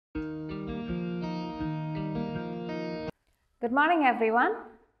Good morning everyone.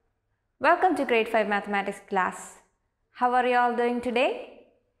 Welcome to grade 5 mathematics class. How are you all doing today?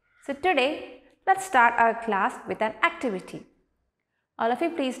 So today let's start our class with an activity. All of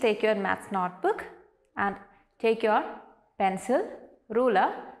you please take your maths notebook and take your pencil,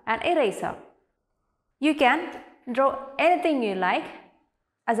 ruler and eraser. You can draw anything you like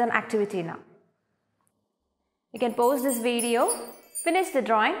as an activity now. You can pause this video, finish the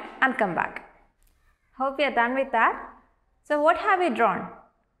drawing and come back. Hope you are done with that. So what have you drawn?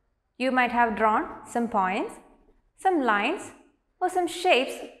 You might have drawn some points, some lines or some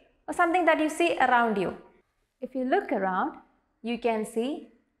shapes or something that you see around you. If you look around, you can see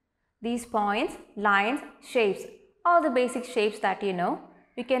these points, lines, shapes, all the basic shapes that you know.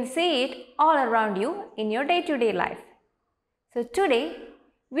 You can see it all around you in your day-to-day life. So today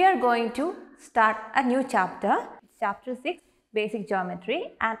we are going to start a new chapter, chapter 6, basic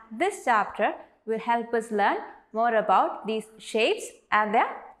geometry, and this chapter will help us learn more about these shapes and their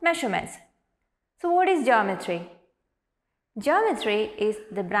measurements. So what is geometry? Geometry is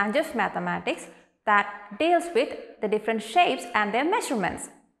the branch of mathematics that deals with the different shapes and their measurements.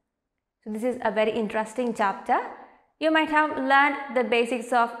 So this is a very interesting chapter. You might have learned the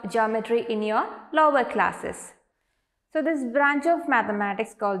basics of geometry in your lower classes. So this branch of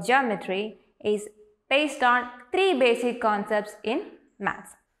mathematics called geometry is based on three basic concepts in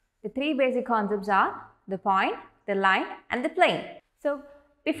maths. The three basic concepts are the point, the line and the plane. So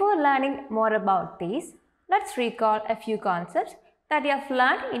before learning more about these, let's recall a few concepts that you have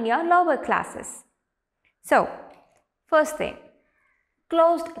learned in your lower classes. So first thing,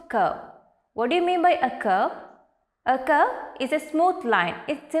 closed curve. What do you mean by a curve? A curve is a smooth line.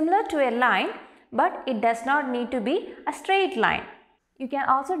 It's similar to a line, but it does not need to be a straight line. You can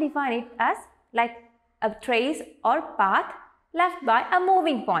also define it as like a trace or path left by a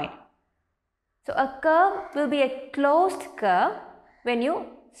moving point. So a curve will be a closed curve when you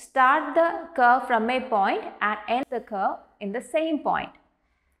start the curve from a point and end the curve in the same point.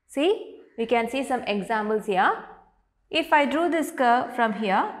 See, we can see some examples here. If I drew this curve from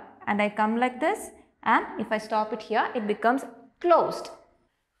here and I come like this, and if I stop it here, it becomes closed.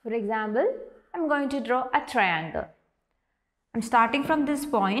 For example, I'm going to draw a triangle. I'm starting from this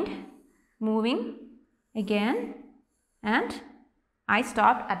point, moving again, and I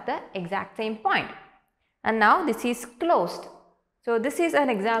stopped at the exact same point. And now this is closed. So this is an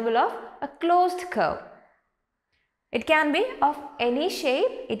example of a closed curve. It can be of any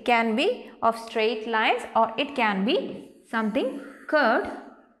shape, it can be of straight lines, or it can be something curved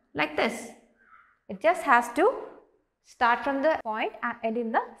like this. It just has to start from the point and end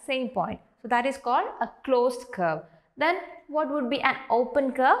in the same point. So that is called a closed curve. Then what would be an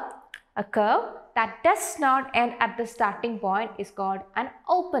open curve? A curve that does not end at the starting point is called an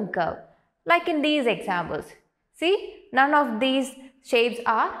open curve. Like in these examples. See, none of these shapes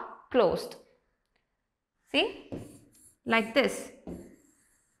are closed. See, like this,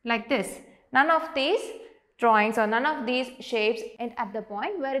 like this. None of these drawings or none of these shapes end at the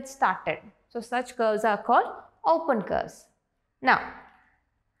point where it started. So such curves are called open curves. Now,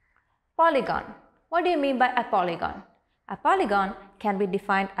 polygon. What do you mean by a polygon? A polygon can be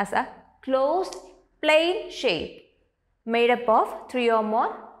defined as a closed plane shape made up of three or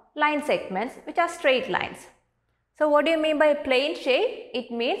more line segments which are straight lines. So what do you mean by a plane shape?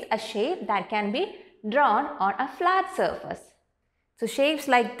 It means a shape that can be drawn on a flat surface. So shapes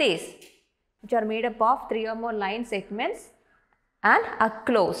like this, which are made up of three or more line segments and are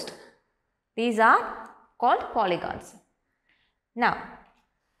closed. These are called polygons. Now,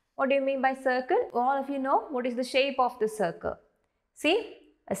 what do you mean by circle? All of you know what is the shape of the circle. See,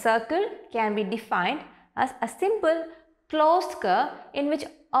 a circle can be defined as a simple closed curve in which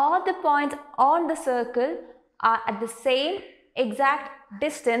all the points on the circle are at the same exact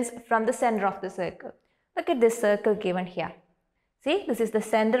distance from the center of the circle. Look at this circle given here. See, this is the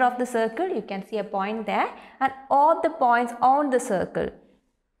center of the circle. You can see a point there and all the points on the circle.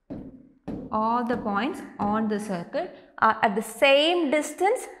 All the points on the circle are at the same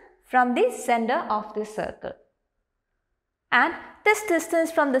distance from the center of the circle. And this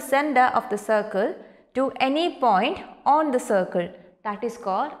distance from the center of the circle to any point on the circle, that is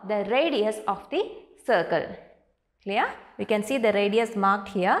called the radius of the circle. Clear? We can see the radius marked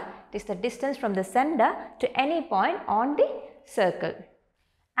here. It is the distance from the center to any point on the circle.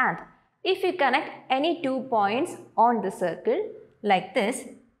 And if you connect any 2 points on the circle like this,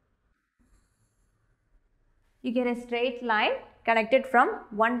 you get a straight line connected from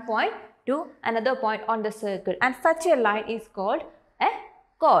one point to another point on the circle, and such a line is called a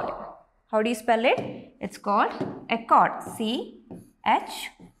chord. How do you spell it? It's called a chord. C-H-O-R-D.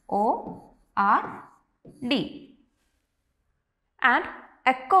 And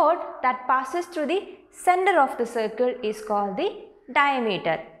a chord that passes through the center of the circle is called the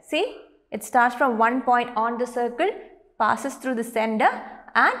diameter. See, it starts from one point on the circle, passes through the center,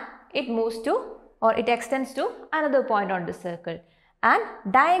 and it moves to, or it extends to another point on the circle. And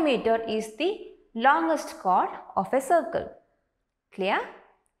diameter is the longest chord of a circle. Clear?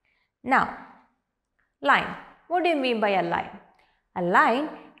 Now, line. What do you mean by a line? A line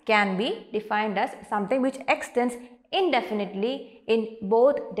can be defined as something which extends indefinitely in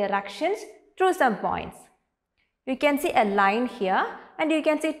both directions through some points. You can see a line here and you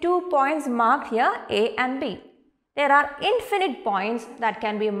can see 2 points marked here, A and B. There are infinite points that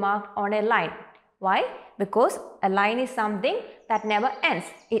can be marked on a line. Why? Because a line is something that never ends.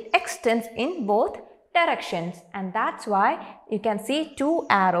 It extends in both directions, and that's why you can see 2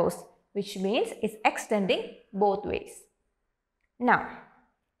 arrows, which means it's extending both ways. Now,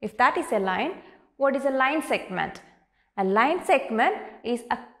 if that is a line, what is a line segment? A line segment is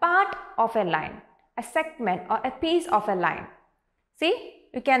a part of a line, a segment or a piece of a line. See,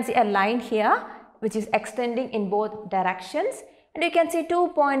 you can see a line here which is extending in both directions, and you can see 2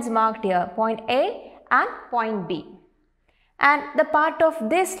 points marked here, point A and point B. And the part of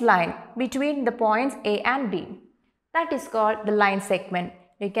this line between the points A and B, that is called the line segment.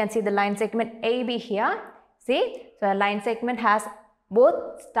 You can see the line segment AB here. See, so a line segment has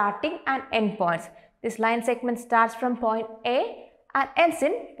both starting and end points. This line segment starts from point A and ends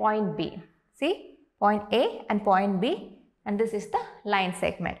in point B. See, point A and point B, and this is the line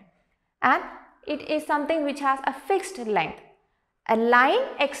segment. And it is something which has a fixed length. A line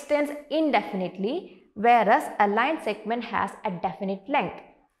extends indefinitely, whereas a line segment has a definite length,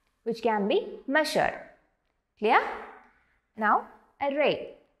 which can be measured. Clear? Now, a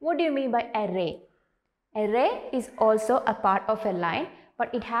ray. What do you mean by a ray? A ray is also a part of a line,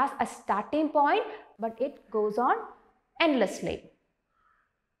 but it has a starting point, but it goes on endlessly.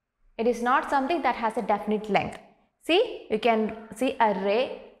 It is not something that has a definite length. See, you can see a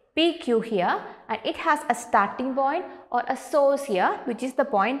ray PQ here, and it has a starting point or a source here, which is the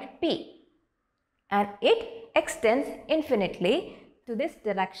point P. And it extends infinitely to this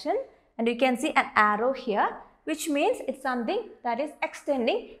direction, and you can see an arrow here, which means it's something that is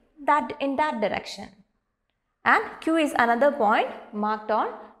extending in that direction. And Q is another point marked on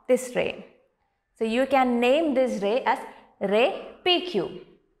this ray. So you can name this ray as ray PQ.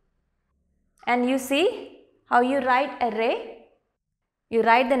 And you see how you write a ray? You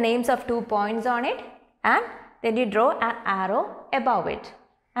write the names of 2 points on it, and then you draw an arrow above it.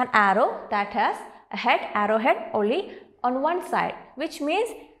 An arrow that has a arrowhead only on one side, which means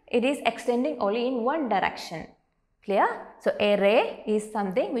it is extending only in one direction. Clear? So a ray is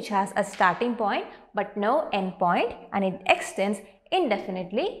something which has a starting point but no end point, and it extends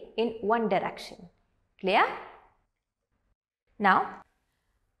indefinitely in one direction. Clear? Now,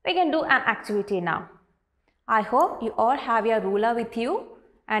 we can do an activity now. I hope you all have your ruler with you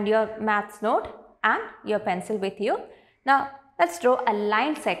and your maths note and your pencil with you. Now, let's draw a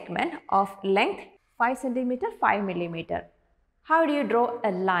line segment of length 5 cm, 5 mm. How do you draw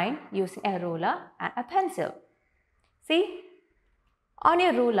a line using a ruler and a pencil? See, on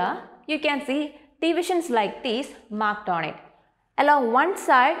your ruler, you can see divisions like these marked on it. Along one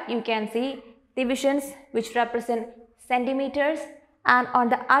side, you can see divisions which represent centimeters, and on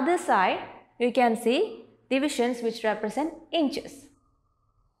the other side, you can see divisions which represent inches.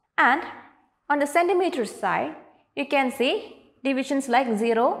 And on the centimeter side, you can see divisions like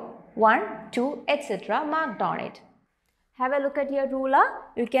 0, 1, 2, etc. marked on it. Have a look at your ruler.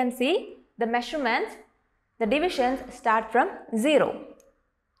 You can see the measurements, the divisions start from 0.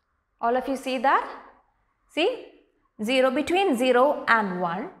 All of you see that? See, 0, between 0 and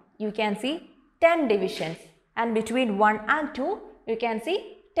 1, you can see 10 divisions, and between 1 and 2, you can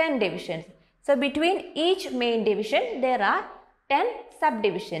see 10 divisions. So, between each main division, there are 10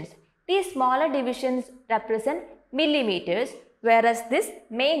 subdivisions. These smaller divisions represent millimeters, whereas these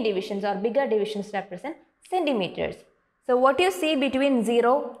main divisions or bigger divisions represent centimeters. So, what you see between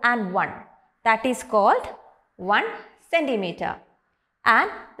 0 and 1, that is called 1 centimeter.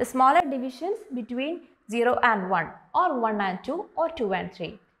 And the smaller divisions between 0 and 1, or 1 and 2, or 2 and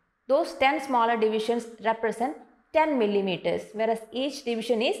 3. Those 10 smaller divisions represent 10 millimeters, whereas each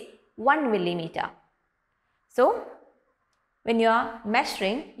division is 1 millimeter. So, when you are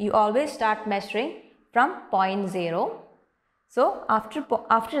measuring, you always start measuring from point 0. So,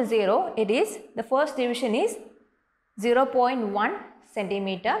 after 0, the first division is 0.1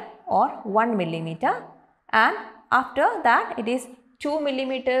 centimeter or 1 millimeter, and after that it is 2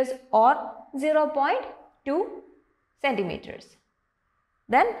 millimeters or 0.2 centimeters.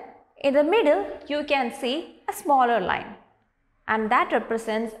 Then in the middle you can see a smaller line. and that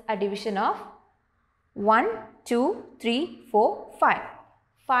represents a division of 1, 2, 3, 4, 5.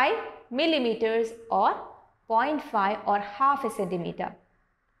 5 millimeters or 0.5 or half a centimeter.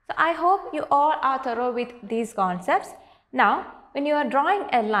 So I hope you all are thorough with these concepts. Now, when you are drawing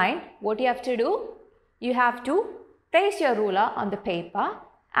a line, what you have to do? You have to place your ruler on the paper,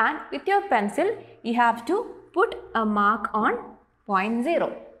 and with your pencil, you have to put a mark on point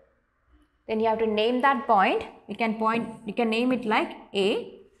 0. Then you have to name that point. You can name it like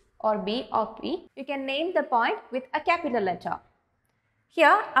A or B or P. You can name the point with a capital letter.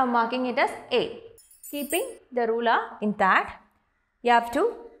 Here I am marking it as A. Keeping the ruler intact, you have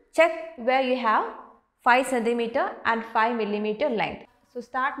to check where you have 5 centimeter and 5 millimeter length. So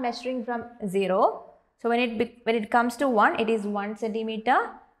start measuring from 0. So when it comes to 1, it is 1 centimeter.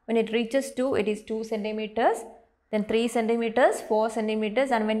 When it reaches 2, it is 2 centimeters. Then 3 centimeters, 4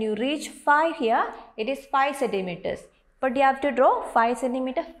 centimeters, and when you reach 5 here, it is 5 centimeters. But you have to draw 5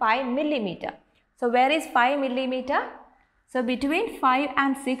 centimeter, 5 millimeter. So where is 5 millimeter? So between 5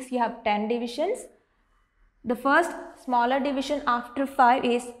 and 6, you have 10 divisions. The first smaller division after 5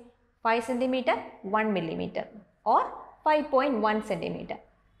 is 5 centimeter, 1 millimeter or 5.1 centimeter.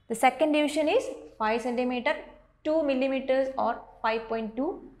 The second division is 5 centimeter, 2 millimeters or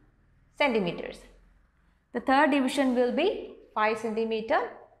 5.2 centimeters. The third division will be 5 centimeter,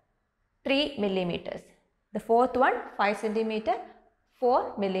 3 millimeters. The fourth one 5 centimeter,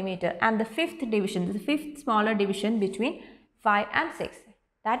 4 millimeter, and the fifth division, the fifth smaller division between 5 and 6.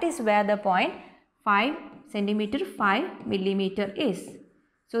 That is where the point 5 centimeter, 5 millimeter is.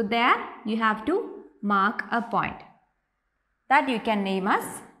 So there you have to mark a point that you can name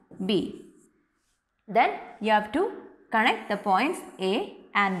as B. Then you have to connect the points A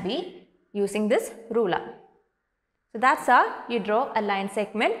and B using this ruler. So that's how you draw a line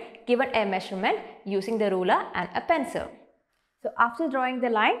segment given a measurement using the ruler and a pencil. So after drawing the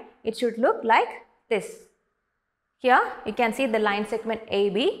line, it should look like this. Here you can see the line segment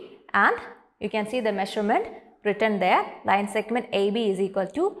AB and you can see the measurement written there. Line segment AB is equal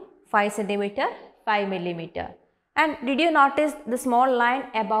to 5 centimeter, 5 millimeter. And did you notice the small line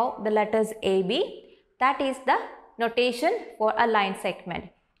above the letters AB? That is the notation for a line segment.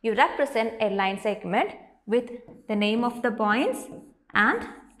 You represent a line segment with the name of the points, and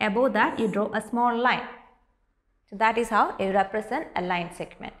above that you draw a small line. So that is how you represent a line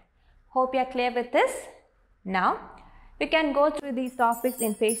segment. Hope you are clear with this. Now we can go through these topics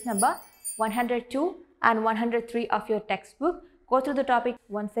in page number 102 and 103 of your textbook. Go through the topic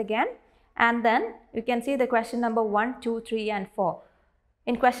once again, and then you can see the question number 1, 2, 3 and 4.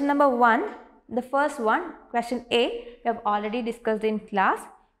 In question number 1, the first one, question A, we have already discussed in class.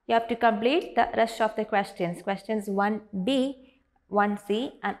 You have to complete the rest of the questions. Questions 1B,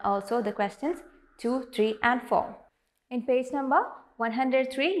 1C and also the questions 2, 3 and 4. In page number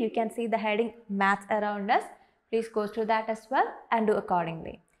 103, you can see the heading Maths Around Us. Please go through that as well and do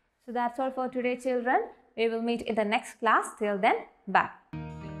accordingly. So that's all for today, children. We will meet in the next class. Till then, bye.